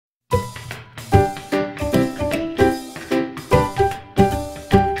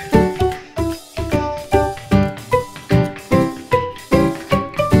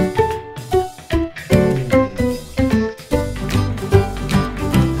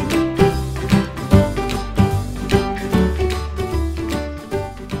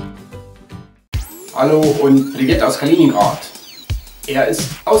Hallo und berichtet aus Kaliningrad. Er ist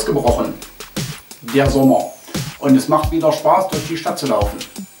ausgebrochen, der Sommer. Und es macht wieder Spaß, durch die Stadt zu laufen.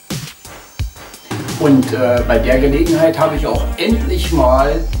 Und bei der Gelegenheit habe ich auch endlich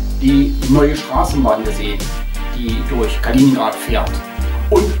mal die neue Straßenbahn gesehen, die durch Kaliningrad fährt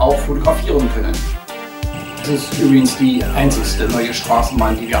und auch fotografieren können. Das ist übrigens die einzigste neue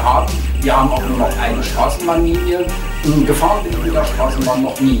Straßenbahn, die wir haben. Wir haben auch nur noch eine Straßenbahnlinie. Gefahren bin ich mit der Straßenbahn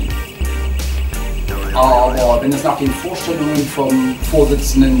noch nie. Aber wenn es nach den Vorstellungen vom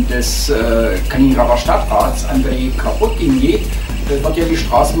Vorsitzenden des Kaliningrader Stadtrats, Andrei kaputt geht, wird ja die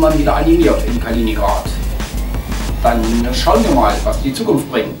Straßenbahn wieder animiert in Kaliningrad. Dann schauen wir mal, was die Zukunft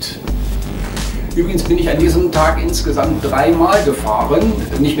bringt. Übrigens bin ich an diesem Tag insgesamt 3 Mal gefahren,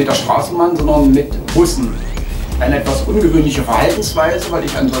 nicht mit der Straßenbahn, sondern mit Bussen. Eine etwas ungewöhnliche Verhaltensweise, weil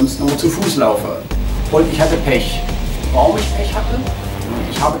ich ansonsten nur zu Fuß laufe. Und ich hatte Pech. Warum ich Pech hatte?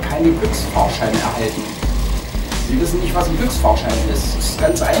 Ich habe keine Glücksfahrscheine erhalten. Sie wissen nicht, was ein Glücksfahrschein ist. Es ist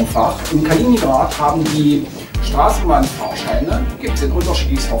ganz einfach. In Kaliningrad haben die Straßenbahnfahrscheine, gibt es in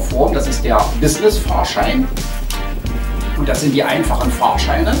unterschiedlichster Form. Das ist der Business-Fahrschein und das sind die einfachen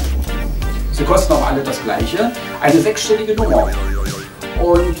Fahrscheine. Sie kosten auch alle das gleiche. Eine 6-stellige Nummer.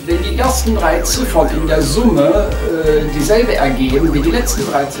 Und wenn die ersten 3 Ziffern in der Summe dieselbe ergeben wie die letzten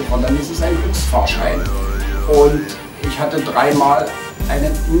 3 Ziffern, dann ist es ein Glücksfahrschein. Und ich hatte 3 Mal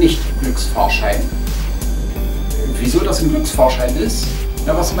einen Nicht-Glücksfahrschein. Wieso das ein Glücksfahrschein ist?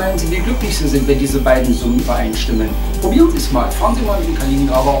 Na, was meinen Sie, wie glücklich Sie sind, wenn diese beiden Summen übereinstimmen? Probieren Sie es mal. Fahren Sie mal mit dem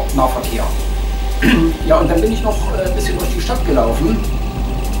Kaliningrader Nahverkehr. Ja, und dann bin ich noch ein bisschen durch die Stadt gelaufen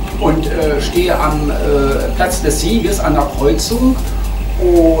und stehe am Platz des Sieges an der Kreuzung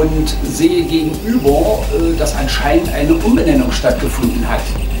und sehe gegenüber, dass anscheinend eine Umbenennung stattgefunden hat.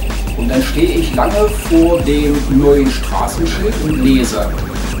 Und dann stehe ich lange vor dem neuen Straßenschild und lese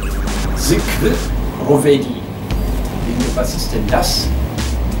Sikve Rovedi. Was ist denn das?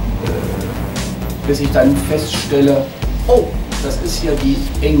 Bis ich dann feststelle, oh, das ist ja die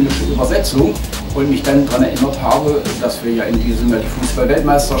englische Übersetzung und mich dann daran erinnert habe, dass wir ja in diesem Jahr die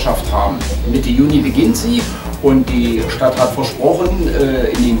Fußball-Weltmeisterschaft haben. Mitte Juni beginnt sie und die Stadt hat versprochen,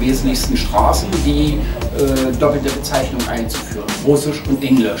 in den wesentlichsten Straßen die doppelte Bezeichnung einzuführen, Russisch und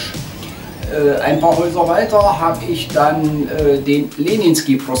Englisch. Ein paar Häuser weiter habe ich dann den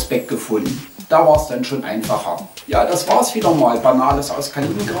Leninski-Prospekt gefunden. Da war es dann schon einfacher. Ja, das war es wieder mal. Banales aus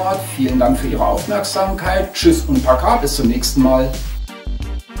Kaliningrad. Vielen Dank für Ihre Aufmerksamkeit. Tschüss und Paka. Bis zum nächsten Mal.